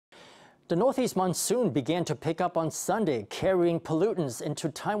The northeast monsoon began to pick up on Sunday, carrying pollutants into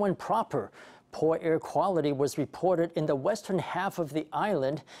Taiwan proper. Poor air quality was reported in the western half of the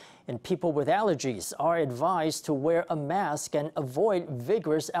island, and people with allergies are advised to wear a mask and avoid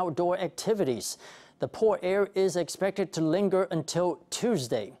vigorous outdoor activities. The poor air is expected to linger until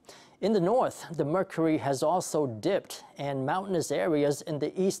Tuesday. In the north, the mercury has also dipped, and mountainous areas in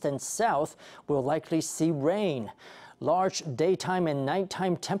the east and south will likely see rain. Large daytime and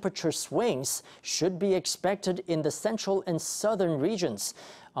nighttime temperature swings should be expected in the central and southern regions.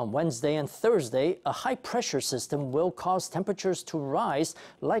 On Wednesday and Thursday, a high-pressure system will cause temperatures to rise,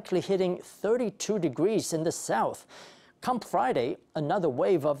 likely hitting 32 degrees in the south. Come Friday, another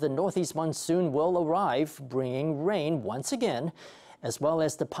wave of the northeast monsoon will arrive, bringing rain once again, as well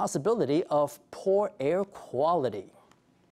as the possibility of poor air quality.